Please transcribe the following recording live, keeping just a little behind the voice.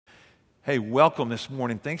Hey, welcome this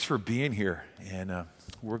morning. Thanks for being here. And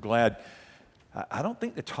we're glad. I don't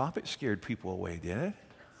think the topic scared people away, did it?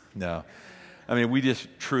 No. I mean, we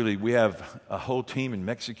have a whole team in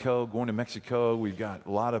Mexico, going to Mexico. We've got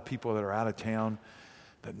a lot of people that are out of town.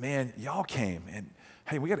 But man, y'all came. And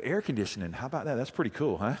hey, we got air conditioning. How about that? That's pretty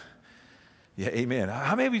cool, huh? Yeah, amen.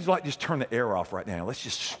 How many of you like just turn the air off right now? Let's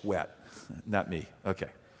just sweat. Not me. Okay.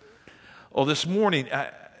 Well, this morning,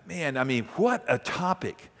 what a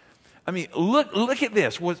topic. I mean, look at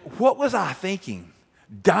this. What was I thinking?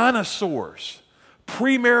 Dinosaurs,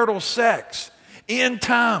 premarital sex, end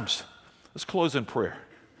times. Let's close in prayer.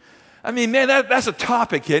 I mean, man, that's a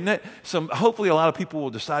topic, isn't it? Hopefully a lot of people will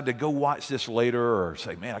decide to go watch this later or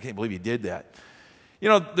say, man, I can't believe you did that. You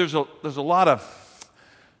know, there's a lot of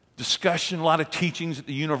discussion, a lot of teachings at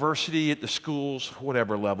the university, at the schools,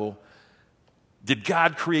 whatever level. Did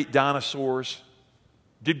God create dinosaurs?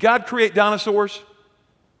 Did God create dinosaurs?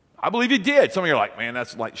 I believe he did. Some of you are like, man,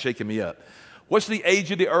 that's like shaking me up. What's the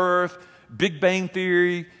age of the earth? Big Bang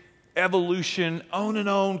Theory, evolution, on and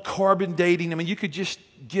on, carbon dating. I mean, you could just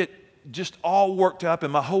get all worked up,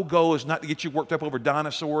 and my whole goal is not to get you worked up over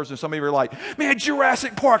dinosaurs. And some of you are like, man,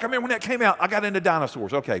 Jurassic Park. I remember when that came out. I got into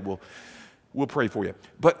dinosaurs. Okay, well, we'll pray for you.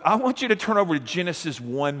 But I want you to turn over to Genesis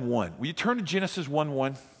 1:1. Will you turn to Genesis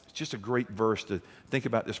 1:1? It's just a great verse to think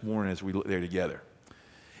about this morning as we look there together.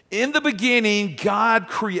 In the beginning, God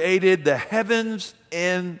created the heavens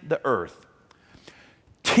and the earth.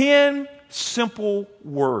 10 simple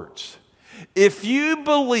words. If you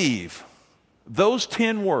believe those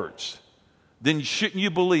 10 words, then shouldn't you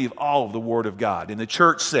believe all of the Word of God? And the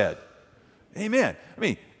church said, amen. I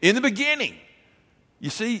mean, in the beginning. You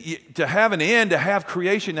see, to have an end, to have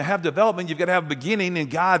creation, to have development, you've got to have a beginning.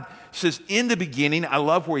 And God says, in the beginning, I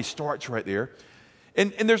love where he starts right there.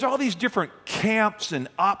 And there's all these different camps and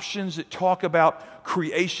options that talk about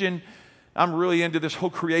creation. I'm really into this whole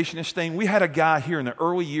creationist thing. We had a guy here in the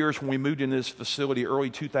early years when we moved into this facility, early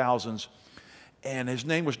 2000s, and his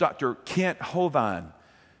name was Dr. Kent Hovind.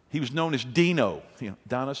 He was known as Dino,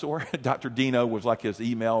 dinosaur. Dr. Dino was like his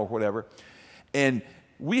email or whatever. And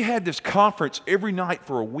we had this conference every night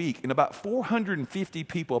for a week, and about 450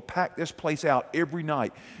 people packed this place out every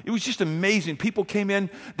night. It was just amazing. People came in,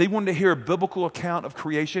 they wanted to hear a biblical account of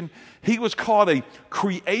creation. He was called a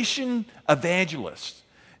creation evangelist.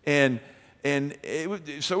 So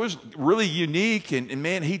it was really unique, and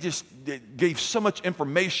man, he just gave so much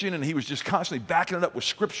information, and he was just constantly backing it up with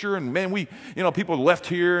scripture, and man, people left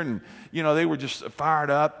here, and they were just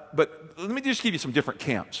fired up. But let me just give you some different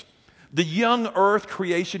camps. The young earth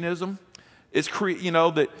creationism is,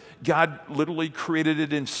 that God literally created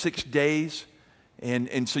it in 6 days.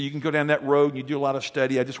 And so you can go down that road and you do a lot of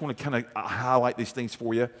study. I just want to kind of highlight these things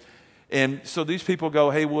for you. And so these people go,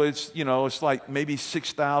 hey, well, it's like maybe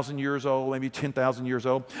 6,000 years old, maybe 10,000 years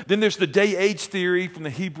old. Then there's the day-age theory from the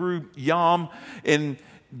Hebrew yom. And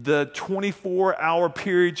the 24-hour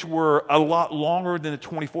periods were a lot longer than the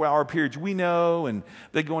 24-hour periods we know. And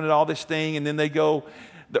they go into all this thing, and then they go,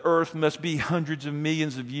 the earth must be hundreds of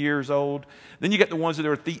millions of years old. Then you got the ones that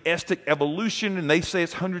are theistic evolution, and they say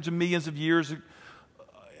it's hundreds of millions of years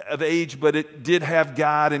of age, but it did have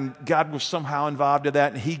God, and God was somehow involved in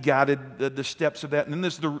that, and he guided the steps of that. And then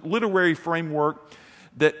there's the literary framework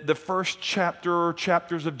that the first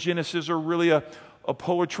chapters of Genesis are really a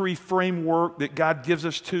poetry framework that God gives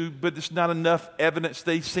us to, but it's not enough evidence,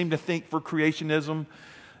 they seem to think, for creationism.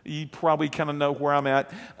 You probably kind of know where I'm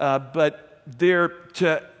at, but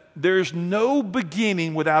there's no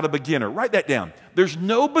beginning without a beginner. Write that down. There's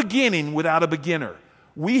no beginning without a beginner.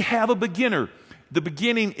 We have a beginner. The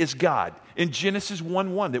beginning is God. In Genesis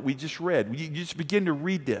 1:1 that we just read, you just begin to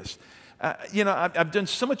read this. I've done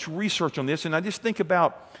so much research on this, and I just think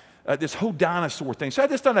about this whole dinosaur thing. So I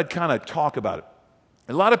just thought I'd kind of talk about it.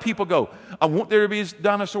 A lot of people go, I want there to be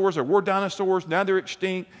dinosaurs, or were dinosaurs, now they're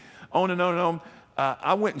extinct, on and on and on.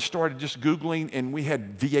 I went and started just Googling, and we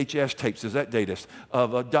had VHS tapes, does that date us,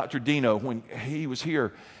 of Dr. Dino when he was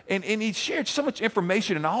here. And he shared so much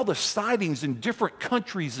information and all the sightings in different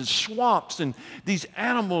countries and swamps and these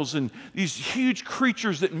animals and these huge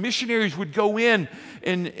creatures that missionaries would go in,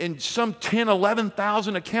 and some 10,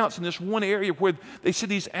 11,000 accounts in this one area where they said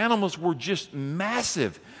these animals were just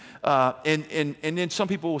massive. And then some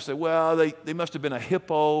people will say, well, they must have been a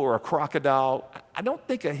hippo or a crocodile. I don't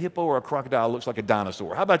think a hippo or a crocodile looks like a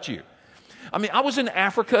dinosaur. How about you? I mean, I was in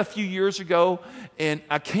Africa a few years ago, and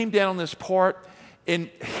I came down on this part, and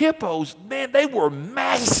hippos, man, they were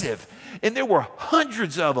massive. And there were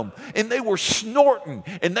hundreds of them, and they were snorting,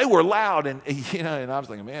 and they were loud, and and I was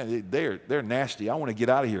thinking, man, they're nasty. I want to get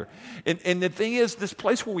out of here. And the thing is, this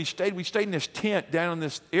place where we stayed in this tent down in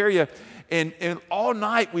this area, and all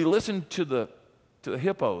night we listened to the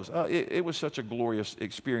hippos. It was such a glorious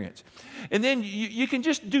experience. And then you can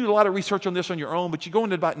just do a lot of research on this on your own, but you go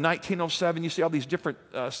into about 1907, you see all these different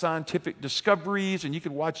scientific discoveries, and you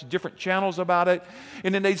can watch different channels about it.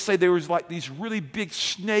 And then they'd say there was like these really big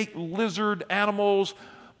snake, lizard animals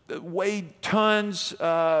that weighed tons,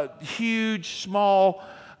 huge, small.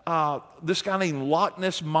 This guy named Loch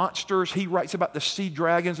Ness Monsters, he writes about the sea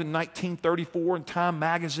dragons in 1934 in Time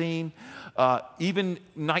magazine. Even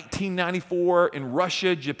 1994 in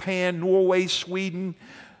Russia, Japan, Norway, Sweden,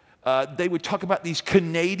 they would talk about these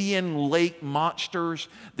Canadian lake monsters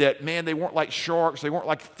that, man, they weren't like sharks, they weren't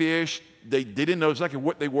like fish, they didn't know exactly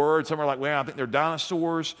what they were, and some are like, well, I think they're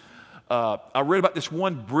dinosaurs. I read about this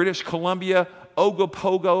one British Columbia,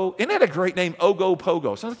 Ogopogo. Isn't that a great name,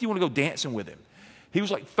 Ogopogo? Sounds like you want to go dancing with him. He was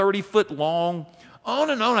like 30 foot long.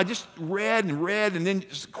 On and on. I just read, and then,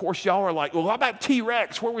 of course, y'all are like, well, how about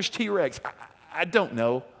T-Rex? Where was T-Rex? I don't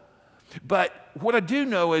know. But what I do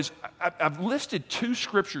know is I've listed 2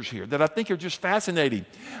 scriptures here that I think are just fascinating.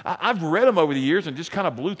 I've read them over the years and just kind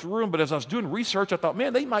of blew through them, but as I was doing research, I thought,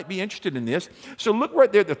 man, they might be interested in this. So look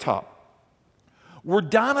right there at the top. Were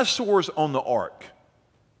dinosaurs on the ark?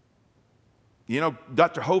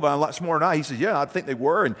 Dr. Hovind, a lot smarter than I, he says, yeah, I think they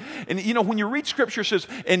were. And when you read Scripture, it says,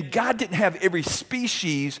 and God didn't have every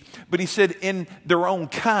species, but he said in their own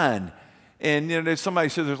kind. And somebody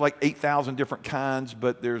says there's like 8,000 different kinds,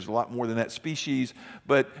 but there's a lot more than that species.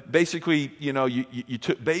 But basically, you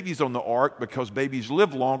took babies on the ark because babies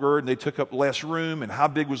live longer and they took up less room. And how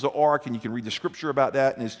big was the ark? And you can read the Scripture about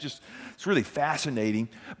that. And it's really fascinating.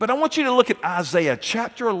 But I want you to look at Isaiah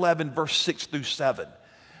chapter 11, verse 6 through 7.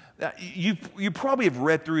 You probably have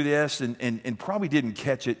read through this and probably didn't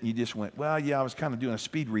catch it, and you just went, well, yeah, I was kind of doing a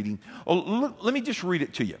speed reading. Oh, let me just read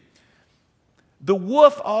it to you. The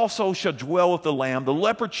wolf also shall dwell with the lamb, the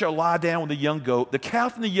leopard shall lie down with the young goat, the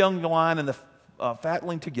calf and the young lion and the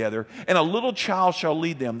fatling together, and a little child shall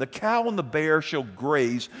lead them. The cow and the bear shall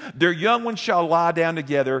graze, their young ones shall lie down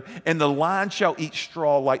together, and the lion shall eat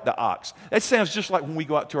straw like the ox. That sounds just like when we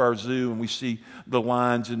go out to our zoo and we see the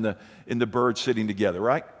lions and the birds sitting together,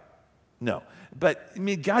 right? No. But,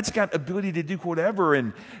 God's got ability to do whatever.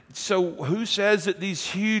 And so who says that these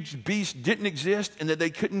huge beasts didn't exist and that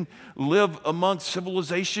they couldn't live among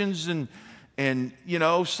civilizations?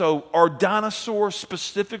 So are dinosaurs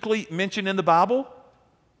specifically mentioned in the Bible?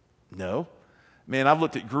 No. Man, I've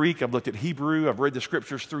looked at Greek, I've looked at Hebrew, I've read the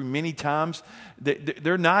Scriptures through many times.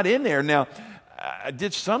 They're not in there. Now, I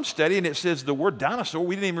did some study, and it says the word dinosaur,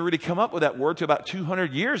 we didn't even really come up with that word until about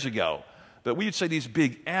 200 years ago. But we would say these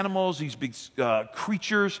big animals, these big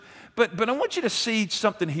creatures. But I want you to see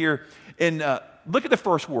something here. And look at the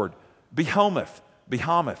first word, behemoth.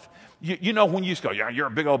 Behemoth. When you just go, yeah, you're a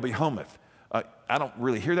big old behemoth. I don't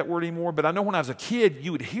really hear that word anymore, but I know when I was a kid,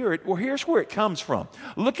 you would hear it. Well, here's where it comes from.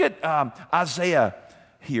 Look at Isaiah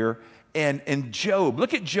here and Job.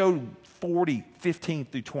 Look at Job 40, 15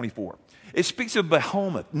 through 24. It speaks of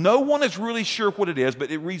behemoth. No one is really sure what it is,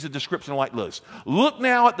 but it reads a description like this. Look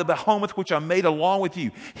now at the behemoth which I made along with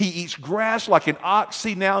you. He eats grass like an ox.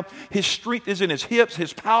 See now, his strength is in his hips,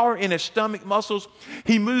 his power in his stomach muscles.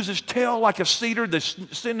 He moves his tail like a cedar. The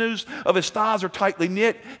sinews of his thighs are tightly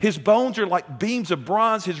knit. His bones are like beams of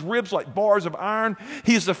bronze, his ribs like bars of iron.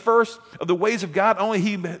 He is the first of the ways of God. Only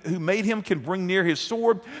he who made him can bring near his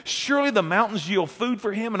sword. Surely the mountains yield food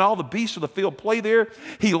for him, and all the beasts of the field play there.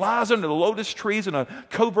 He lies under the lotus trees in a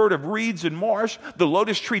covert of reeds and marsh. The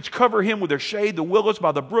lotus trees cover him with their shade. The willows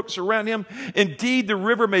by the brook surround him. Indeed, the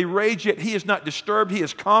river may rage, yet he is not disturbed. He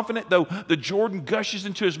is confident, though the Jordan gushes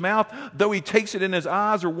into his mouth, though he takes it in his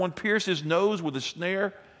eyes, or one pierces his nose with a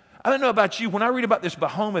snare. I don't know about you. When I read about this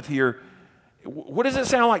behemoth here, what does it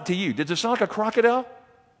sound like to you? Does it sound like a crocodile?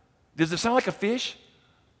 Does it sound like a fish?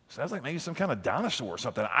 Sounds like maybe some kind of dinosaur or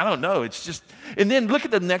something. I don't know. It's just, and then look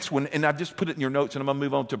at the next one, and I've just put it in your notes, and I'm going to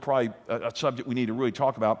move on to probably a subject we need to really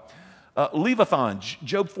talk about. Leviathan,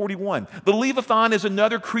 Job 41. The Leviathan is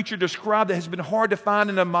another creature described that has been hard to find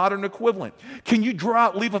in a modern equivalent. Can you draw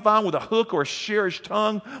out Leviathan with a hook or shear his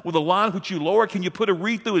tongue with a line which you lower? Can you put a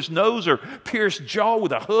reed through his nose or pierce his jaw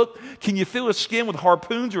with a hook? Can you fill his skin with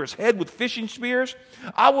harpoons or his head with fishing spears?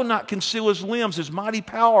 I will not conceal his limbs, his mighty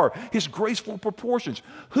power, his graceful proportions.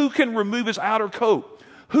 Who can remove his outer coat?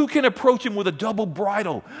 Who can approach him with a double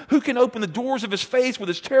bridle? Who can open the doors of his face with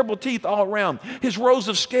his terrible teeth all around? His rows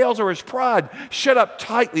of scales are his pride, shut up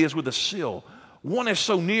tightly as with a seal. One is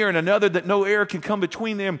so near and another that no air can come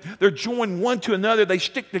between them. They're joined one to another. They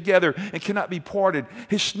stick together and cannot be parted.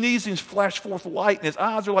 His sneezings flash forth light, and his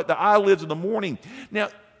eyes are like the eyelids of the morning. Now,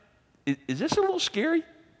 is this a little scary?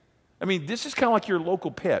 I mean, this is kind of like your local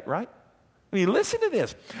pet, right? I mean, listen to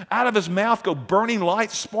this. Out of his mouth go burning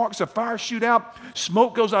lights, sparks of fire shoot out.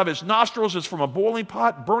 Smoke goes out of his nostrils as from a boiling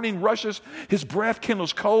pot. Burning rushes. His breath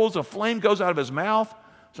kindles coals. A flame goes out of his mouth.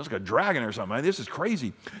 Sounds like a dragon or something. Man, this is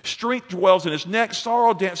crazy. Strength dwells in his neck.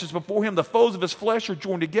 Sorrow dances before him. The foes of his flesh are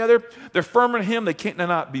joined together. They're firm in him. They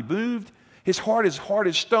cannot be moved. His heart is hard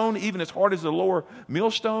as stone, even as hard as the lower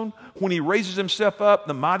millstone. When he raises himself up,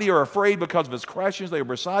 the mighty are afraid because of his crashings. They are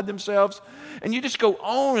beside themselves. And you just go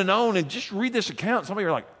on and just read this account. Some of you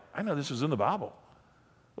are like, I know this is in the Bible.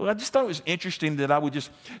 Well, I just thought it was interesting that I would just,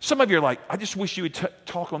 some of you are like, I just wish you would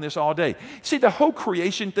talk on this all day. See, the whole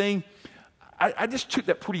creation thing, I just took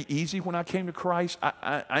that pretty easy when I came to Christ.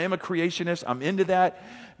 I am a creationist. I'm into that.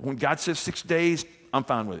 When God says 6 days, I'm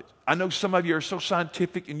fine with it. I know some of you are so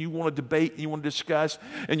scientific and you want to debate and you want to discuss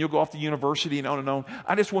and you'll go off to university and on and on.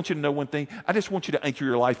 I just want you to know one thing. I just want you to anchor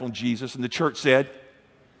your life on Jesus. And the church said,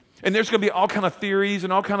 and there's going to be all kind of theories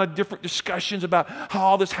and all kind of different discussions about how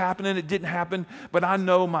all this happened and it didn't happen. But I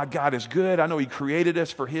know my God is good. I know he created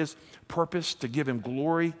us for his purpose, to give him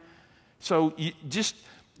glory. So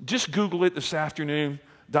just Google it this afternoon,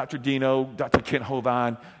 Dr. Dino, Dr. Kent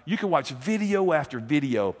Hovind. You can watch video after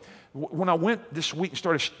video. When I went this week and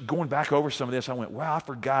started going back over some of this, I went, wow, I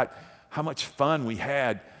forgot how much fun we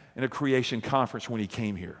had in a creation conference when he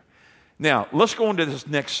came here. Now, let's go into this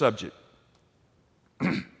next subject.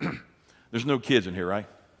 There's no kids in here, right?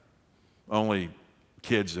 Only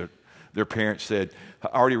kids that their parents said,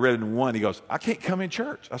 I already read it in one. He goes, I can't come in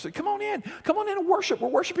church. I said, come on in and worship. We're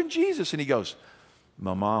worshiping Jesus. And he goes,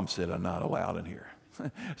 my mom said I'm not allowed in here.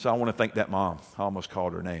 So I want to thank that mom. I almost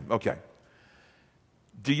called her name. Okay.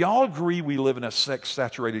 Do y'all agree we live in a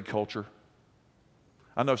sex-saturated culture?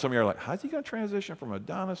 I know some of you are like, how's he going to transition from a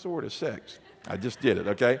dinosaur to sex? I just did it,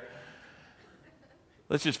 okay?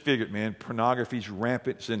 Let's just figure it, man. Pornography's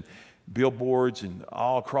rampant and billboards and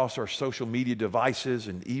all across our social media devices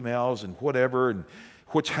and emails and whatever, and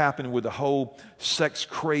what's happening with the whole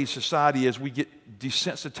sex-crazed society as we get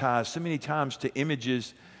desensitized so many times to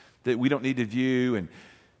images that we don't need to view. And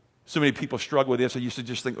so many people struggle with this. I used to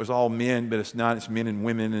just think it was all men, but it's not. It's men and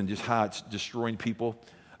women and just how it's destroying people.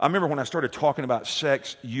 I remember when I started talking about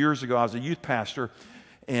sex years ago, I was a youth pastor,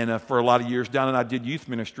 and for a lot of years, Don and I did youth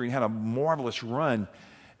ministry and had a marvelous run.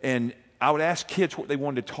 And I would ask kids what they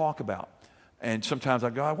wanted to talk about. And sometimes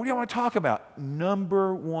I'd go, what do you want to talk about?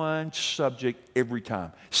 Number one subject every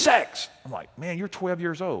time, sex. I'm like, man, you're 12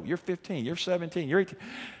 years old. You're 15. You're 17. You're 18.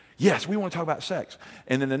 Yes, we want to talk about sex.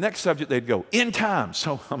 And then the next subject, they'd go, end times.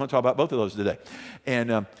 So I'm going to talk about both of those today.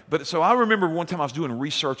 And so I remember one time I was doing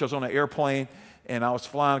research. I was on an airplane, and I was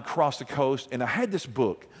flying across the coast, and I had this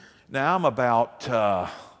book. Now, I'm about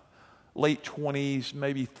late 20s,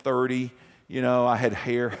 maybe 30. You know, I had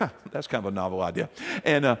hair. That's kind of a novel idea.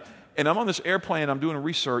 And I'm on this airplane, I'm doing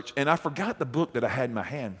research, and I forgot the book that I had in my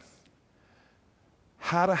hand.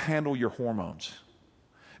 How to Handle Your Hormones.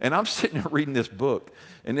 And I'm sitting there reading this book,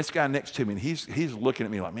 and this guy next to me, and he's looking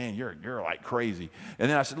at me like, man, you're like crazy. And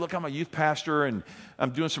then I said, look, I'm a youth pastor, and I'm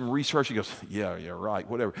doing some research. He goes, yeah, right,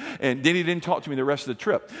 whatever. And then he didn't talk to me the rest of the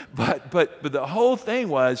trip. But the whole thing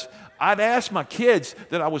was, I'd asked my kids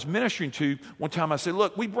that I was ministering to one time, I said,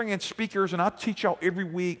 look, we bring in speakers, and I teach y'all every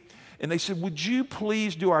week. And they said, would you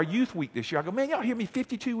please do our youth week this year? I go, man, y'all hear me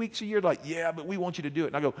 52 weeks a year? They're like, yeah, but we want you to do it.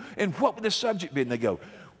 And I go, and what would the subject be? And they go,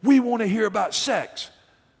 we want to hear about sex.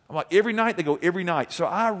 I'm like, every night? They go, every night. So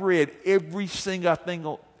I read every single thing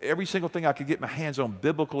I could get my hands on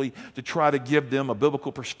biblically to try to give them a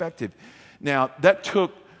biblical perspective. Now, that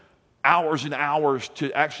took hours and hours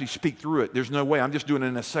to actually speak through it. There's no way. I'm just doing it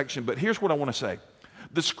in a section. But here's what I want to say.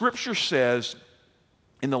 The scripture says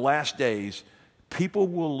in the last days, people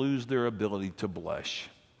will lose their ability to blush.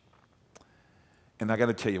 And I got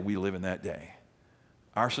to tell you, we live in that day.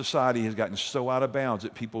 Our society has gotten so out of bounds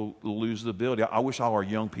that people lose the ability. I wish all our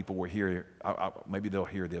young people were here. Maybe they'll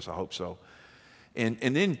hear this. I hope so. And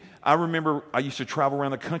then I remember I used to travel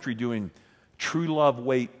around the country doing True Love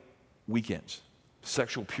Wait weekends.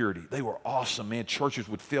 Sexual purity. They were awesome, man. Churches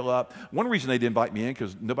would fill up. One reason they didn't invite me in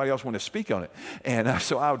because nobody else wanted to speak on it. And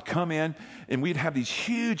so I would come in, and we'd have these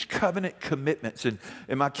huge covenant commitments. And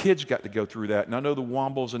my kids got to go through that. And I know the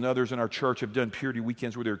Wombles and others in our church have done purity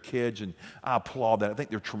weekends with their kids, and I applaud that. I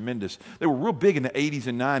think they're tremendous. They were real big in the 80s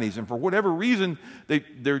and 90s. And for whatever reason,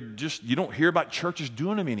 they're just, you don't hear about churches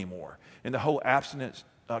doing them anymore. And the whole abstinence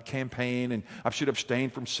campaign, and I should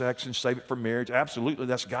abstain from sex and save it for marriage. Absolutely,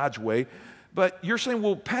 that's God's way. But you're saying,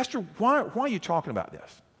 well, Pastor, why are you talking about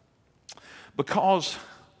this? Because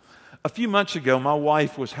a few months ago, my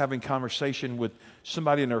wife was having conversation with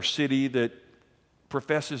somebody in our city that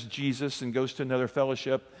professes Jesus and goes to another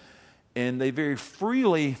fellowship, and they very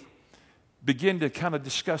freely begin to kind of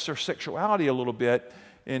discuss their sexuality a little bit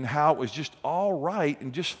and how it was just all right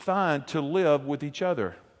and just fine to live with each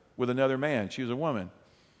other, with another man. She was a woman.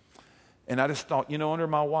 And I just thought, under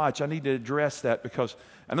my watch, I need to address that, because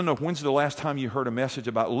I don't know when's the last time you heard a message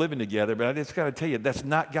about living together, but I just got to tell you, that's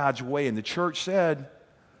not God's way. And the church said,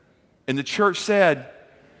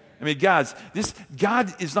 I mean, guys,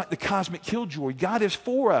 God is like the cosmic killjoy. God is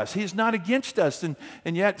for us. He is not against us. And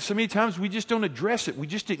yet, so many times we just don't address it. We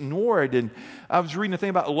just ignore it. And I was reading a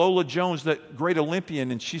thing about Lola Jones, that great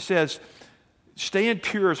Olympian, and she says, staying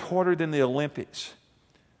pure is harder than the Olympics.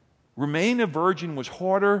 Remaining a virgin was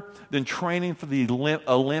harder than training for the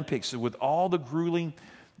Olympics. With all the grueling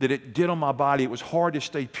that it did on my body, it was hard to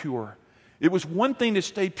stay pure. It was one thing to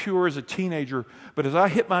stay pure as a teenager, but as I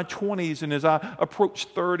hit my 20s and as I approached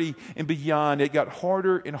 30 and beyond, it got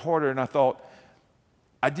harder and harder. And I thought,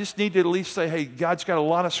 I just need to at least say, hey, God's got a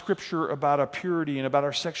lot of scripture about our purity and about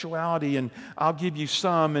our sexuality, and I'll give you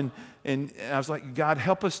some. And I was like, God,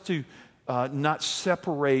 help us to not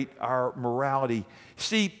separate our morality.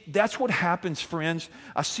 See, that's what happens, friends.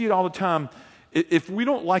 I see it all the time. If we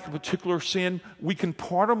don't like a particular sin, we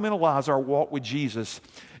compartmentalize our walk with Jesus.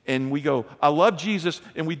 And we go, I love Jesus,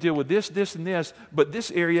 and we deal with this, this, and this. But this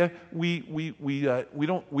area, we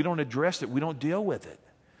don't address it. We don't deal with it.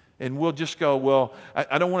 And we'll just go, well,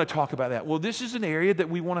 I don't want to talk about that. Well, this is an area that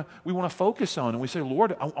we want to focus on. And we say,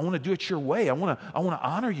 Lord, I want to do it your way. I want to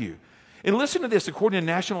honor you. And listen to this, according to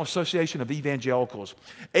the National Association of Evangelicals,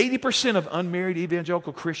 80% of unmarried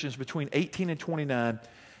evangelical Christians between 18 and 29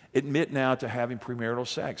 admit now to having premarital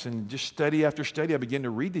sex. And just study after study, I begin to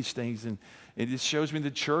read these things, and it just shows me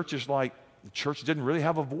the church didn't really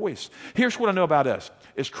have a voice. Here's what I know about us.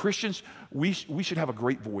 As Christians, we should have a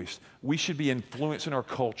great voice. We should be influencing our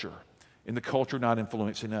culture, and the culture not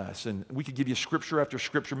influencing us. And we could give you scripture after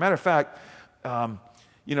scripture. Matter of fact,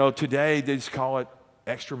 today they just call it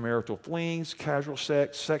extramarital flings, casual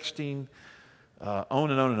sex, sexting,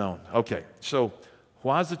 on and on and on. Okay, so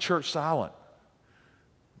why is the church silent?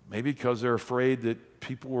 Maybe because they're afraid that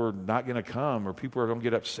people are not going to come, or people are going to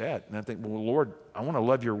get upset. And I think, well, Lord, I want to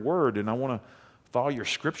love your word, and I want to follow your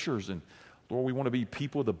scriptures. And Lord, we want to be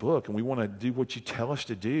people of the book, and we want to do what you tell us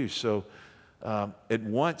to do. So at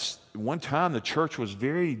one time, the church was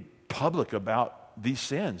very public about these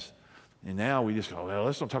sins. And now we just go, well,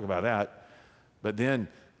 let's don't talk about that. But then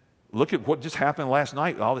look at what just happened last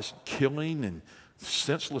night, all this killing and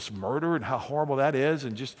senseless murder, and how horrible that is,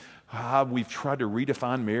 and just how we've tried to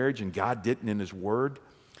redefine marriage, and God didn't in his word.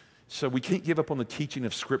 So we can't give up on the teaching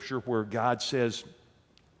of Scripture, where God says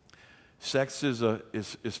sex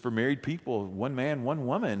is for married people, one man, one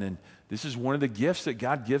woman. And this is one of the gifts that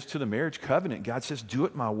God gives to the marriage covenant. God says, do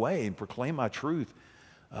it my way and proclaim my truth.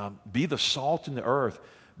 Be the salt in the earth.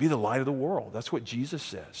 Be the light of the world. That's what Jesus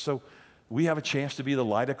says. So we have a chance to be the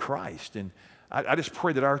light of Christ. And I just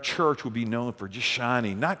pray that our church will be known for just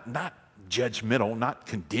shining, not judgmental, not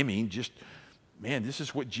condemning, just, man, this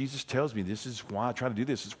is what Jesus tells me. This is why I try to do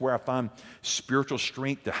this. It's where I find spiritual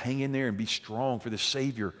strength to hang in there and be strong for the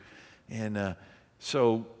Savior. And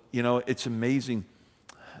so, it's amazing.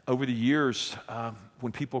 Over the years,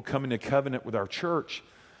 when people come into covenant with our church,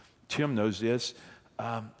 Tim knows this,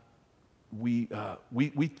 we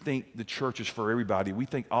think the church is for everybody. We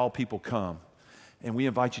think all people come, and we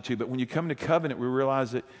invite you to. But when you come into covenant, we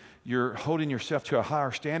realize that you're holding yourself to a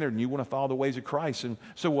higher standard, and you want to follow the ways of Christ. And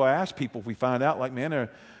so we'll ask people if we find out, like, man, are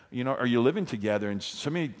you living together? And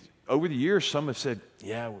so many, over the years, some have said,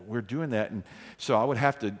 yeah, we're doing that. And so I would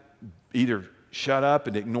have to either shut up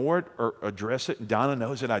and ignore it or address it. And Donna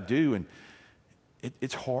knows that I do. And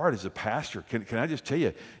it's hard as a pastor. Can I just tell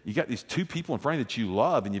you, you got these two people in front of you that you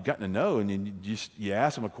love and you've gotten to know, and then you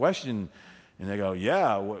ask them a question, and they go,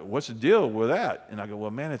 yeah, what's the deal with that? And I go,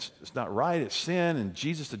 well, man, it's not right. It's sin, and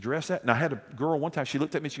Jesus addressed that. And I had a girl one time, she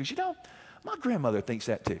looked at me, she goes, my grandmother thinks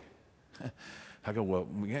that too. I go, well,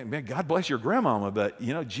 man, God bless your grandmama, but,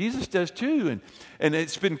 Jesus does too. And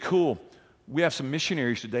it's been cool. We have some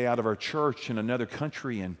missionaries today out of our church in another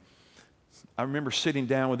country, and I remember sitting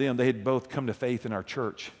down with them. They had both come to faith in our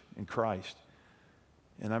church in Christ.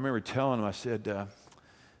 And I remember telling them, I said,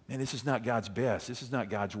 man, this is not God's best. This is not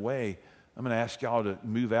God's way. I'm going to ask y'all to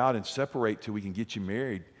move out and separate till we can get you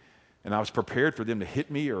married. And I was prepared for them to hit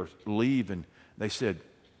me or leave. And they said,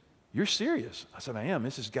 you're serious? I said, I am.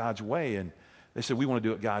 This is God's way. And they said, we want to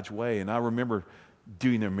do it God's way. And I remember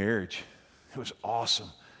doing their marriage. It was awesome.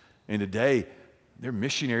 And today, they're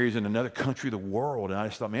missionaries in another country of the world. And I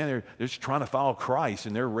just thought, man, they're just trying to follow Christ,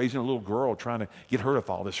 and they're raising a little girl trying to get her to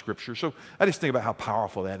follow the Scripture. So I just think about how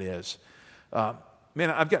powerful that is. Man,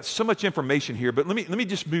 I've got so much information here, but let me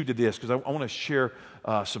just move to this because I want to share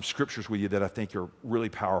some scriptures with you that I think are really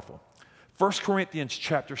powerful. 1 Corinthians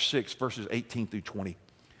chapter 6, verses 18 through 20.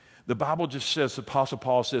 The Bible just says, the Apostle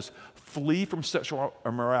Paul says, flee from sexual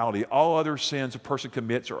immorality. All other sins a person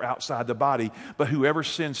commits are outside the body, but whoever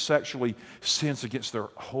sins sexually sins against their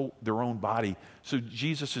own body. So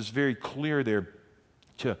Jesus is very clear there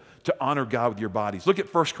to honor God with your bodies. Look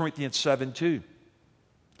at 1 Corinthians 7:2.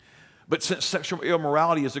 But since sexual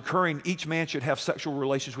immorality is occurring, each man should have sexual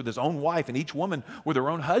relations with his own wife and each woman with her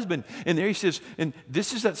own husband. And there he says, and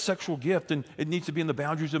this is that sexual gift, and it needs to be in the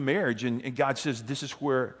boundaries of marriage. And God says, this is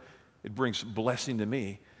where it brings blessing to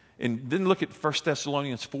me. And then look at 1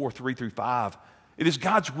 Thessalonians 4:3 through 5. It is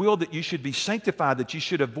God's will that you should be sanctified, that you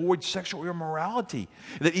should avoid sexual immorality,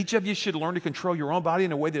 that each of you should learn to control your own body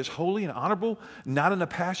in a way that is holy and honorable, not in a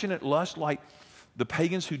passionate lust like the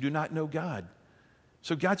pagans who do not know God.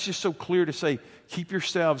 So God's just so clear to say, keep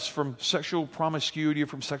yourselves from sexual promiscuity or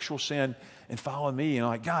from sexual sin and follow me. And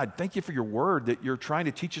I'm like, God, thank you for your word that you're trying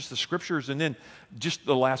to teach us the scriptures. And then just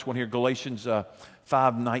the last one here, Galatians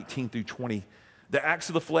 5:19 through 20. The acts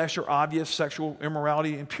of the flesh are obvious: sexual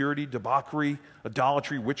immorality, impurity, debauchery,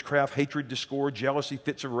 idolatry, witchcraft, hatred, discord, jealousy,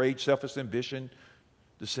 fits of rage, selfish ambition,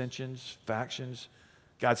 dissensions, factions.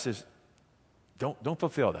 God says, don't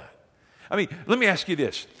fulfill that. I mean, let me ask you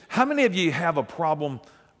this. How many of you have a problem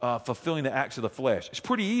fulfilling the acts of the flesh? It's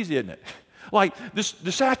pretty easy, isn't it? Like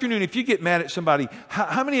this afternoon, if you get mad at somebody,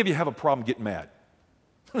 how many of you have a problem getting mad?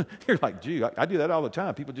 You're like, gee, I do that all the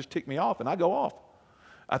time. People just tick me off, and I go off.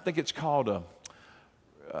 I think it's called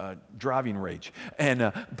driving rage.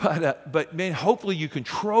 And but man, hopefully you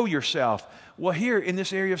control yourself. Well, here in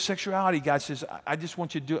this area of sexuality, God says, I just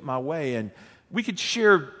want you to do it my way. And we could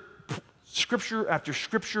share scripture after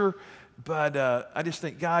scripture, but I just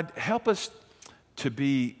think, God, help us to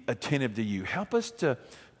be attentive to you. Help us to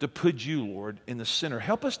put you, Lord, in the center.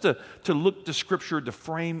 Help us to look to Scripture to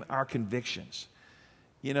frame our convictions.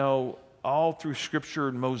 You know, all through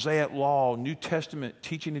Scripture, Mosaic law, New Testament,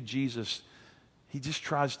 teaching of Jesus, he just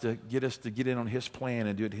tries to get us to get in on his plan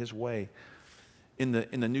and do it his way. In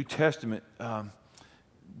the New Testament,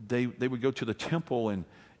 they would go to the temple,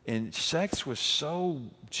 and sex was so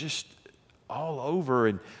just all over,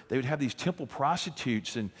 and they would have these temple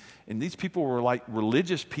prostitutes, and these people were like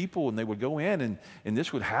religious people, and they would go in, and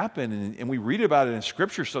this would happen, and we read about it in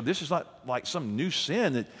Scripture. So this is not like some new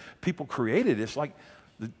sin that people created. It's like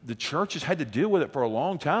the church has had to deal with it for a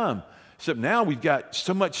long time. Except now we've got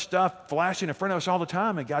so much stuff flashing in front of us all the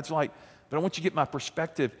time, and God's like, but I want you to get my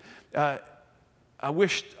perspective. I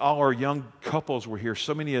wish all our young couples were here.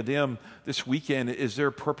 So many of them this weekend is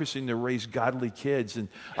they're purposing to raise godly kids, and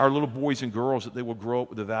our little boys and girls, that they will grow up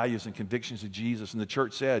with the values and convictions of Jesus. And the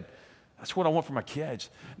church said, that's what I want for my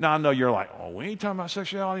kids. Now, I know you're like, oh, we ain't talking about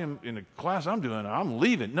sexuality in the class I'm doing. I'm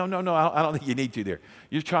leaving. No, I don't think you need to there.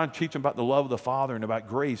 You're trying to teach them about the love of the Father and about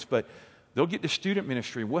grace, but they'll get to student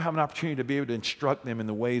ministry. We'll have an opportunity to be able to instruct them in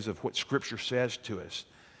the ways of what Scripture says to us.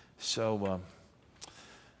 So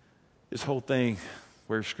this whole thing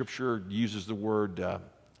where Scripture uses the word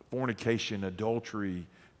fornication, adultery,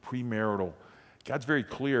 premarital, God's very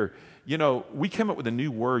clear. You know, we came up with a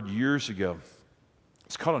new word years ago.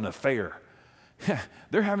 It's called an affair.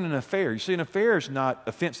 They're having an affair. You see, an affair is not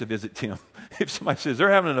offensive, is it, Tim? If somebody says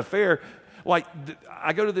they're having an affair, like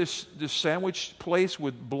I go to this sandwich place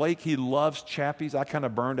with Blake. He loves Chappie's. I kind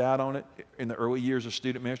of burned out on it in the early years of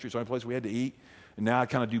student ministry. It's the only place we had to eat. And now I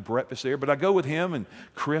kind of do breakfast there. But I go with him, and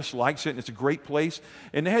Chris likes it, and it's a great place.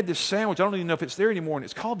 And they had this sandwich. I don't even know if it's there anymore, and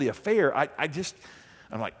it's called the Affair.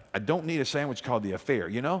 I'm like, I don't need a sandwich called the Affair,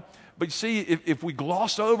 you know? But you see, if we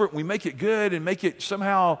gloss over it, we make it good and make it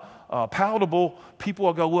somehow palatable, people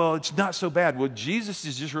will go, well, it's not so bad. Well, Jesus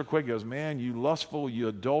is just real quick, goes, man, you lustful, you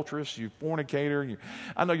adulterous, you fornicator.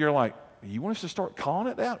 I know you're like, you want us to start calling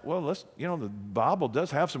it that? Well, the Bible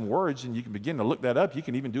does have some words, and you can begin to look that up. You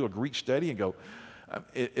can even do a Greek study and go,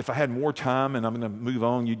 if I had more time and I'm going to move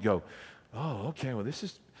on, you'd go, oh, okay, well, this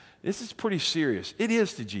is pretty serious. It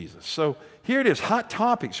is to Jesus. So here it is, hot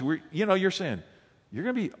topics. You're saying, you're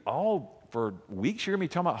going to be all for weeks, you're going to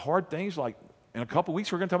be talking about hard things like in a couple of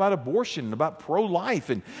weeks, we're going to talk about abortion and about pro-life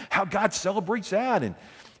and how God celebrates that.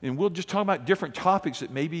 And we'll just talk about different topics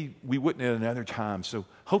that maybe we wouldn't at another time. So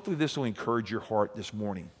hopefully this will encourage your heart this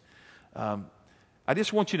morning. I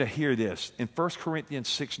just want you to hear this. In 1 Corinthians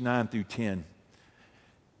 6:9 through 10,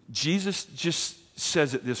 Jesus just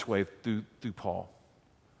says it this way through Paul.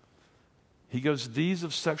 He goes, these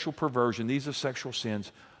of sexual perversion, these of sexual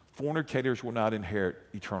sins, fornicators will not inherit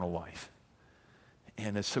eternal life.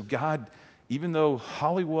 And so God, even though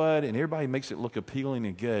Hollywood and everybody makes it look appealing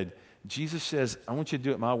and good, Jesus says, I want you to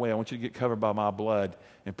do it my way. I want you to get covered by my blood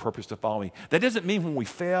and purpose to follow me. That doesn't mean when we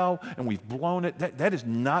fail and we've blown it, that is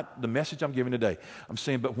not the message I'm giving today. I'm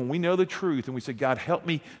saying, but when we know the truth and we say, God, help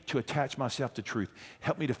me to attach myself to truth.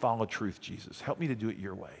 Help me to follow truth, Jesus. Help me to do it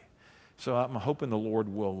your way. So I'm hoping the Lord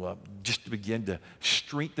will just begin to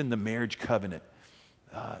strengthen the marriage covenant.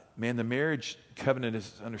 Man, the marriage covenant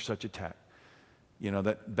is under such attack. You know,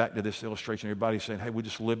 that back to this illustration, everybody's saying, hey, we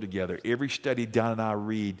just live together. Every study Don and I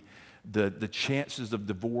read, the chances of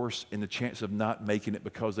divorce and the chance of not making it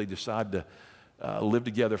because they decide to live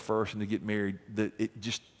together first and to get married,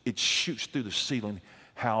 it shoots through the ceiling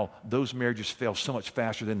how those marriages fail so much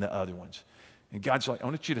faster than the other ones. And God's like, I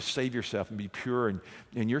want you to save yourself and be pure.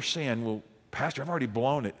 And you're saying, well, Pastor, I've already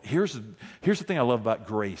blown it. Here's the thing I love about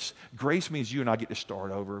grace. Grace means you and I get to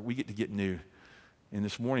start over. We get to get new. And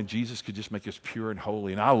this morning, Jesus could just make us pure and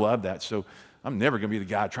holy. And I love that. So I'm never going to be the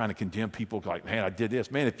guy trying to condemn people like, man, I did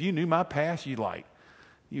this. Man, if you knew my past, you'd like,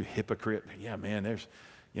 you hypocrite. Yeah, man,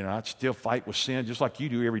 I'd still fight with sin just like you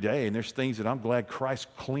do every day. And there's things that I'm glad Christ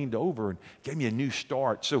cleaned over and gave me a new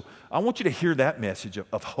start. So I want you to hear that message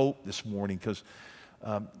of hope this morning.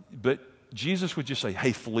 But Jesus would just say,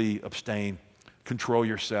 hey, flee, abstain, control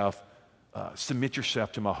yourself, submit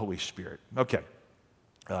yourself to my Holy Spirit. Okay.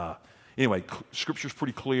 Anyway, Scripture's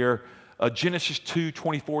pretty clear. Genesis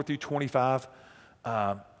 2:24 through 25.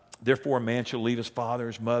 Therefore, a man shall leave his father,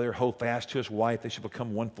 his mother, hold fast to his wife. They shall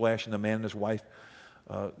become one flesh, and the man and his wife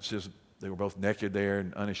says they were both naked there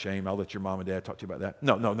and unashamed. I'll let your mom and dad talk to you about that.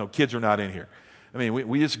 No, kids are not in here. I mean,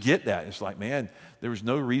 we just get that. It's like, man, there was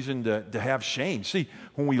no reason to have shame. See,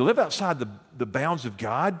 when we live outside the bounds of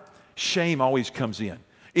God, shame always comes in.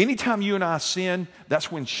 Anytime you and I sin,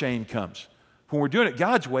 that's when shame comes. When we're doing it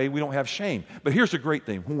God's way, we don't have shame. But here's the great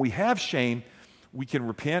thing. When we have shame, we can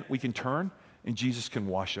repent, we can turn, and Jesus can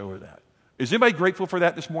wash over that. Is anybody grateful for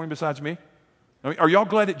that this morning besides me? I mean, are y'all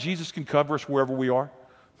glad that Jesus can cover us wherever we are?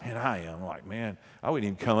 Man, I am. Like, man, I wouldn't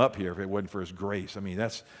even come up here if it wasn't for his grace. I mean,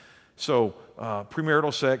 so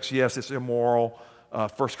premarital sex, yes, it's immoral. 1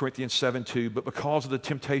 Corinthians 7:2, but because of the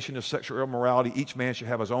temptation of sexual immorality, each man should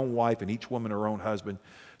have his own wife and each woman her own husband.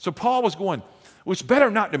 So Paul was going, well, it's better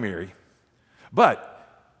not to marry. But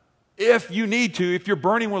if you need to, if you're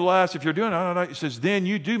burning with lust, if you're doing, he says, then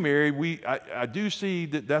you do marry. I do see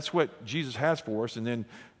that that's what Jesus has for us. And then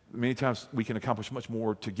many times we can accomplish much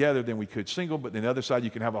more together than we could single. But then the other side, you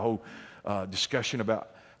can have a whole discussion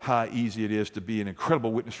about how easy it is to be an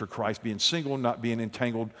incredible witness for Christ, being single, not being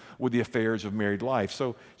entangled with the affairs of married life.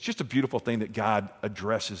 So it's just a beautiful thing that God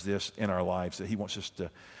addresses this in our lives, that he wants us to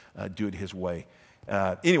do it his way.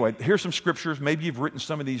 Anyway, here's some scriptures. Maybe you've written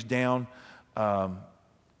some of these down.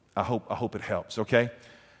 I hope it helps, okay?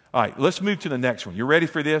 All right, let's move to the next one. You ready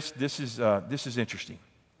for this? This is interesting.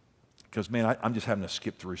 Because, man, I'm just having to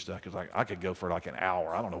skip through stuff because I could go for like an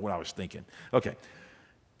hour. I don't know what I was thinking. Okay.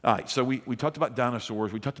 All right, so we talked about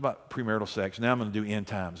dinosaurs. We talked about premarital sex. Now I'm going to do end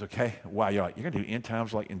times, okay? Wow, you're going to do end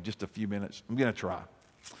times like in just a few minutes? I'm going to try.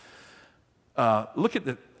 Look at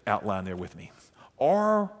the outline there with me.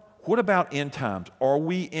 What about end times? Are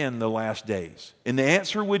we in the last days? And the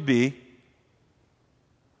answer would be,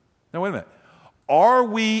 now wait a minute. Are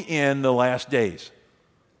we in the last days?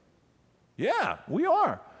 Yeah, we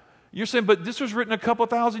are. You're saying, but this was written a couple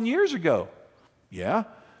thousand years ago. Yeah,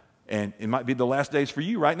 and it might be the last days for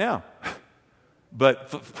you right now.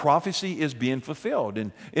 But prophecy is being fulfilled.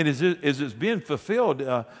 And as it's being fulfilled,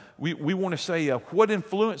 we want to say, what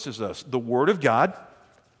influences us? The Word of God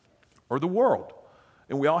or the world?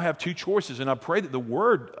 And we all have two choices. And I pray that the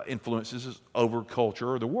Word influences us over culture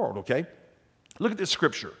or the world, okay? Look at this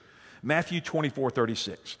scripture. Matthew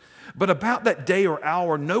 24:36. But about that day or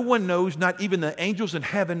hour, no one knows, not even the angels in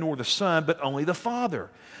heaven nor the Son, but only the Father.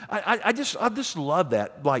 I just love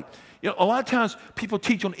that. Like, you know, a lot of times people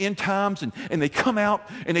teach on end times and they come out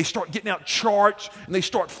and they start getting out charts and they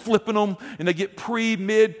start flipping them and they get pre,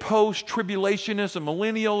 mid, post, tribulationists and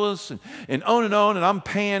millennialists and on. And I'm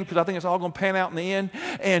panned because I think it's all going to pan out in the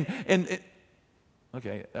end.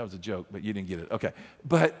 Okay, that was a joke, but you didn't get it. Okay,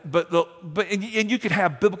 but you could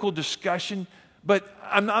have biblical discussion, but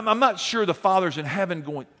I'm not sure the Father's in heaven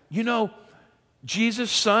going, you know, Jesus,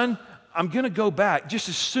 Son, I'm going to go back just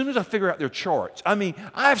as soon as I figure out their charts. I mean,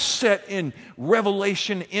 I've sat in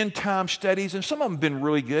Revelation end time studies, and some of them have been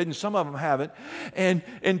really good, and some of them haven't. And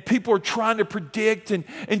people are trying to predict. And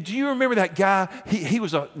do you remember that guy? He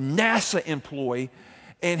was a NASA employee.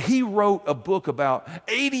 And he wrote a book about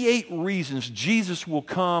 88 reasons Jesus will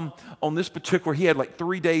come on this particular, he had like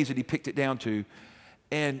 3 days that he picked it down to.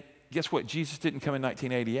 And guess what? Jesus didn't come in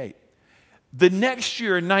 1988. The next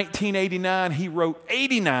year, in 1989, he wrote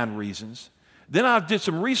 89 reasons. Then I did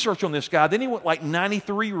some research on this guy. Then he went like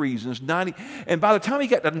 93 reasons, 90. And by the time he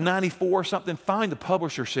got to 94 or something, finally the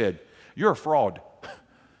publisher said, "You're a fraud."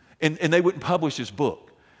 And they wouldn't publish his book.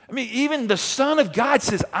 I mean, even the Son of God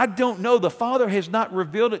says, "I don't know. The Father has not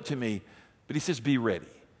revealed it to me." But he says, be ready.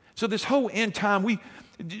 So this whole end time,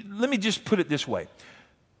 let me just put it this way.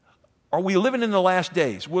 Are we living in the last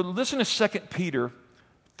days? Well, listen to 2 Peter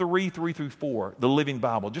 3:3-4, the Living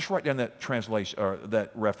Bible. Just write down that translation or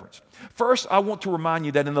that reference. First, I want to remind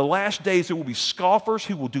you that in the last days there will be scoffers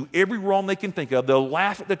who will do every wrong they can think of. They'll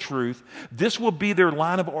laugh at the truth. This will be their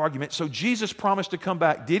line of argument. So Jesus promised to come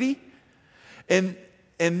back, did he? And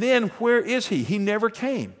then where is he? He never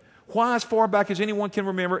came. Why, as far back as anyone can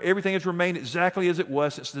remember, everything has remained exactly as it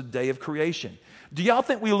was since the day of creation. Do y'all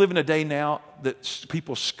think we live in a day now that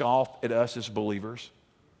people scoff at us as believers?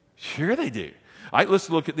 Sure they do. All right, let's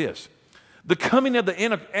look at this. The coming of the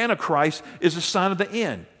Antichrist is a sign of the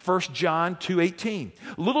end. 1 John 2:18.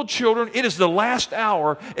 Little children, it is the last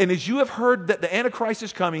hour, and as you have heard that the Antichrist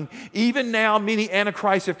is coming, even now many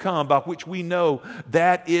Antichrists have come, by which we know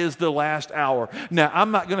that is the last hour. Now, I'm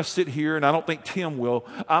not going to sit here, and I don't think Tim will,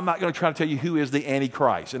 I'm not going to try to tell you who is the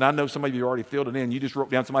Antichrist. And I know some of you already filled it in. You just wrote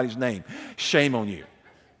down somebody's name. Shame on you.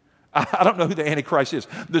 I don't know who the Antichrist is.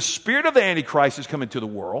 The spirit of the Antichrist is coming to the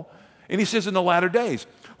world, and he says in the latter days.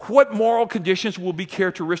 What moral conditions will be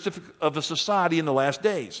characteristic of a society in the last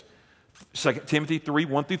days? 2 Timothy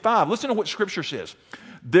 3:1-5. Listen to what Scripture says.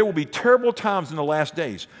 There will be terrible times in the last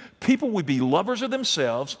days. People will be lovers of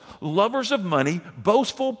themselves, lovers of money,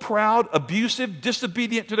 boastful, proud, abusive,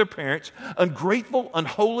 disobedient to their parents, ungrateful,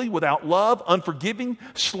 unholy, without love, unforgiving,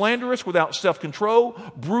 slanderous, without self-control,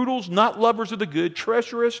 brutals, not lovers of the good,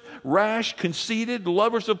 treacherous, rash, conceited,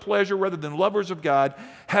 lovers of pleasure rather than lovers of God,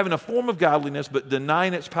 having a form of godliness but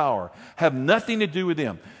denying its power. Have nothing to do with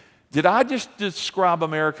them. Did I just describe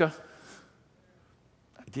America?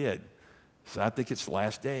 I did. So I think it's the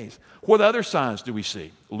last days. What other signs do we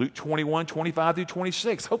see? Luke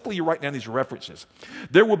 21:25-26. Hopefully you write down these references.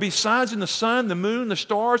 There will be signs in the sun, the moon, the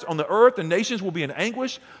stars, on the earth. The nations will be in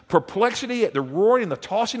anguish, perplexity at the roaring and the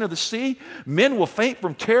tossing of the sea. Men will faint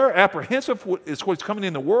from terror, apprehensive is what's coming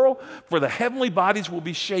in the world, for the heavenly bodies will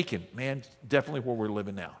be shaken. Man, definitely where we're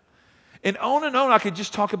living now. And on I could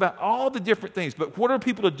just talk about all the different things. But what are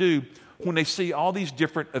people to do when they see all these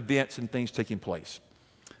different events and things taking place?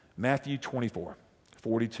 Matthew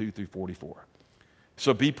 24:42-44.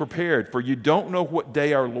 So be prepared, for you don't know what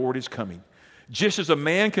day our Lord is coming. Just as a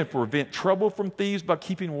man can prevent trouble from thieves by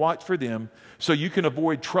keeping watch for them, so you can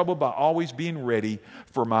avoid trouble by always being ready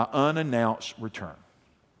for my unannounced return.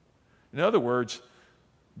 In other words,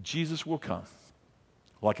 Jesus will come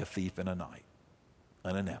like a thief in a night,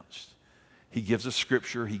 unannounced. He gives us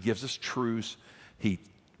scripture, he gives us truths, he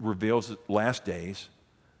reveals the last days,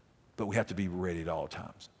 but we have to be ready at all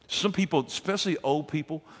times. Some people, especially old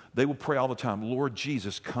people, they will pray all the time, Lord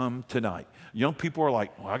Jesus, come tonight. Young people are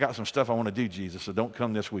like, well, I got some stuff I want to do, Jesus, so don't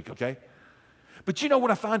come this week, okay? But you know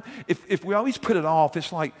what I find? If we always put it off,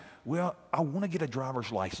 it's like, well, I want to get a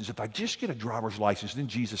driver's license. If I just get a driver's license, then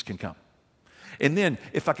Jesus can come. And then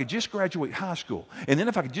if I could just graduate high school, and then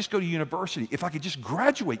if I could just go to university, if I could just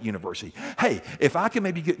graduate university, hey, if I can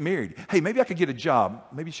maybe get married, hey, maybe I could get a job.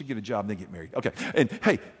 Maybe you should get a job and then get married. Okay. And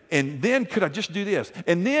hey, and then could I just do this?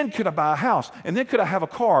 And then could I buy a house? And then could I have a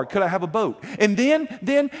car? Could I have a boat? And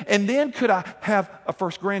then could I have a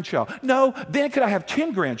first grandchild? No. Then could I have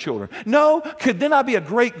 10 grandchildren? No. Could then I be a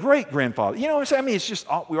great-great-grandfather? You know what I'm saying? I mean, it's just,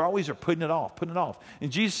 we always are putting it off. And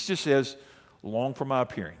Jesus just says, long for my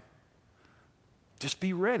appearing. Just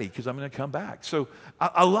be ready, because I'm going to come back. So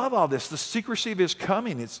I love all this. The secrecy of his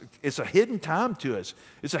coming, it's a hidden time to us.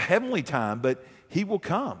 It's a heavenly time, but he will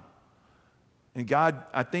come. And God,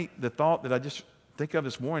 I think the thought that I just think of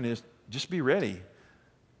this morning is just be ready.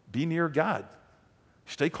 Be near God.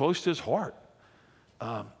 Stay close to his heart.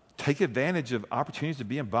 Take advantage of opportunities to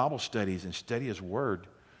be in Bible studies and study his word.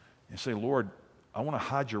 And say, Lord, I want to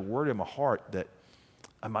hide your word in my heart that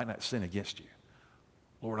I might not sin against you.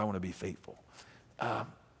 Lord, I want to be faithful.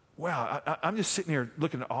 I'm just sitting here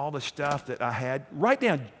looking at all the stuff that I had. Write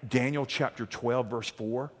down Daniel chapter 12, verse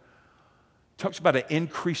 4. Talks about an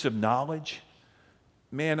increase of knowledge.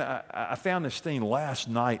 man, I found this thing last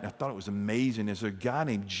night, and I thought it was amazing. There's a guy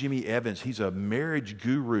named Jimmy Evans. He's a marriage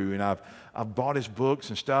guru, and I've bought his books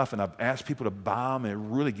and stuff, and I've asked people to buy them, and they're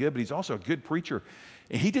really good, but he's also a good preacher.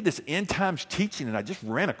 And he did this end times teaching, and I just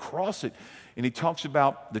ran across it, and he talks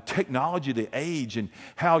about the technology of the age and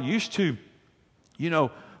how used to,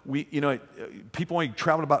 people only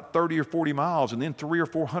traveled about 30 or 40 miles, and then 300 or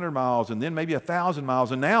 400 miles, and then maybe 1,000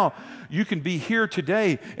 miles. And now you can be here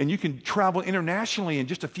today, and you can travel internationally in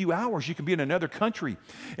just a few hours. You can be in another country.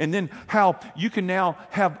 And then how you can now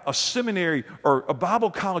have a seminary or a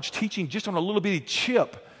Bible college teaching just on a little bitty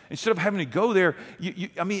chip. Instead of having to go there,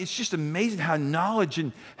 it's just amazing how knowledge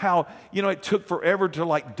and how, it took forever to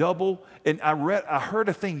like double. And I heard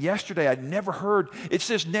a thing yesterday I'd never heard. It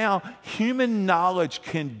says now human knowledge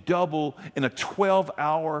can double in a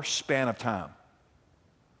 12-hour span of time.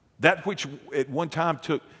 That which at one time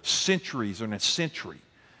took centuries or in a century.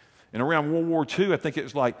 And around World War II, I think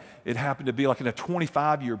it happened to be like in a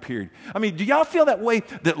 25-year period. I mean, do y'all feel that way,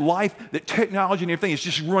 that life, that technology and everything is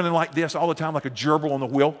just running like this all the time, like a gerbil on the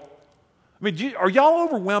wheel? I mean, are y'all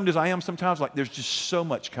overwhelmed as I am sometimes? Like there's just so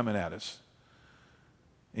much coming at us.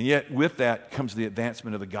 And yet with that comes the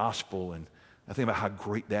advancement of the gospel, and I think about how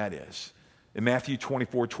great that is. In Matthew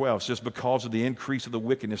 24:12, it says, because of the increase of the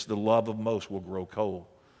wickedness, the love of most will grow cold.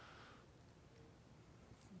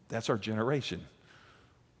 That's our generation.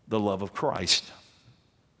 The love of Christ,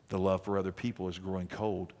 the love for other people is growing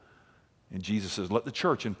cold. And Jesus says, let the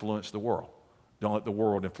church influence the world. Don't let the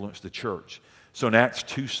world influence the church. So in Acts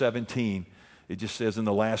 2:17, it just says, in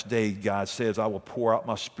the last day, God says, I will pour out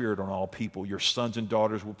my spirit on all people. Your sons and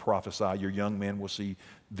daughters will prophesy. Your young men will see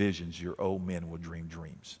visions. Your old men will dream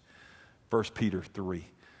dreams. 1 Peter 3.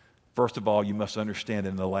 First of all, you must understand that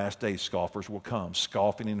in the last days, scoffers will come,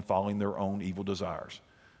 scoffing and following their own evil desires.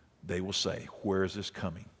 They will say, where is this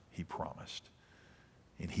coming? He promised,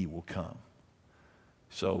 and he will come.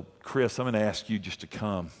 So, Chris, I'm going to ask you just to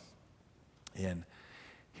come, and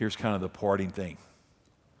here's kind of the parting thing.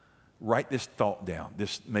 Write this thought down.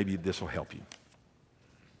 Maybe this will help you.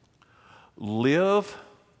 Live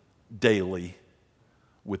daily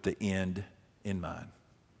with the end in mind.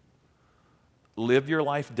 Live your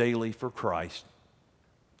life daily for Christ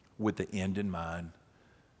with the end in mind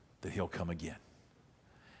that he'll come again.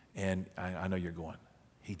 And I know you're going,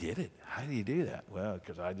 he did it. How did he do that? Well,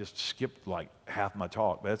 because I just skipped like half my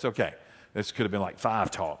talk, but that's okay. This could have been like 5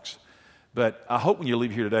 talks. But I hope when you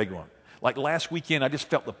leave here today going, like last weekend, I just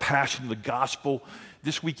felt the passion of the gospel.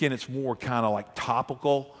 This weekend, it's more kind of like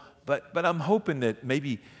topical. But I'm hoping that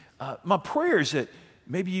maybe, my prayer is that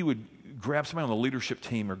maybe you would grab somebody on the leadership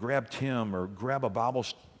team or grab Tim or grab a Bible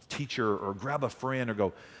teacher or grab a friend or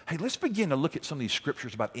go, hey, let's begin to look at some of these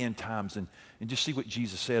scriptures about end times and just see what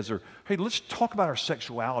Jesus says. Or, hey, let's talk about our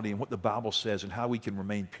sexuality and what the Bible says and how we can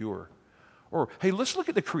remain pure. Or, hey, let's look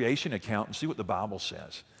at the creation account and see what the Bible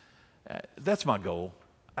says. That's my goal.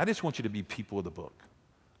 I just want you to be people of the book.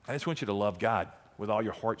 I just want you to love God with all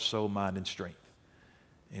your heart, soul, mind, and strength.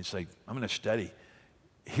 And say, I'm going to study.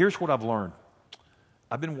 Here's what I've learned.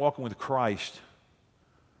 I've been walking with Christ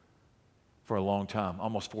for a long time,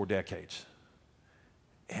 almost 4 decades.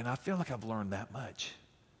 And I feel like I've learned that much.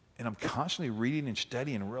 And I'm constantly reading and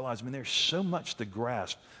studying and realizing, there's so much to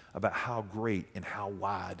grasp about how great and how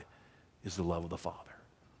wide is the love of the Father.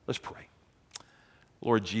 Let's pray.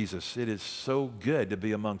 Lord Jesus, it is so good to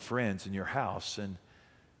be among friends in your house. And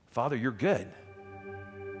Father, you're good.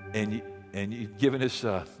 And you've given us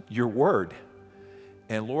your word.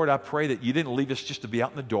 And Lord, I pray that you didn't leave us just to be out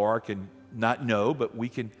in the dark and not know, but we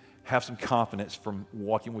can have some confidence from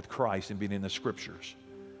walking with Christ and being in the scriptures.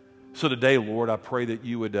 So today, Lord, I pray that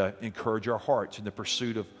you would encourage our hearts in the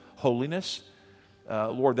pursuit of holiness.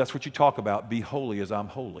 Lord, that's what you talk about. Be holy as I'm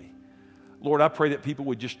holy. Lord, I pray that people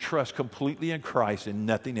would just trust completely in Christ and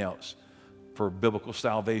nothing else for biblical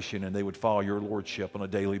salvation, and they would follow your lordship on a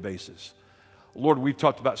daily basis. Lord, we've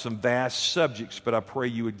talked about some vast subjects, but I pray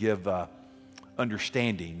you would give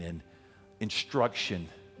understanding and instruction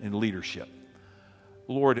and leadership.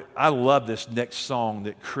 Lord, I love this next song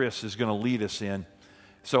that Chris is going to lead us in.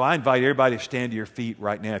 So I invite everybody to stand to your feet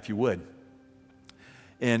right now, if you would.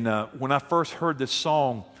 And when I first heard this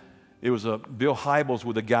song, it was Bill Hybels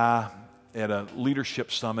with a guy at a leadership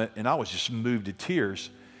summit, and I was just moved to tears.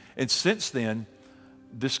 And since then,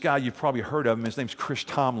 this guy, you've probably heard of him, his name's Chris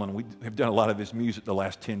Tomlin. We have done a lot of his music the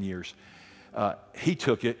last 10 years. He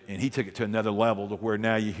took it, and he took it to another level to where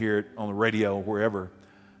now you hear it on the radio or wherever.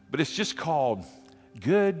 But it's just called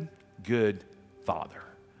Good, Good Father.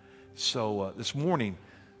 So this morning,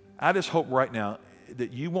 I just hope right now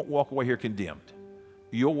that you won't walk away here condemned.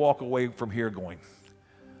 You'll walk away from here going,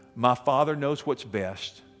 My Father knows what's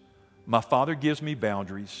best. My Father gives me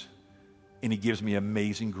boundaries, and He gives me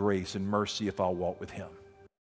amazing grace and mercy if I'll walk with Him.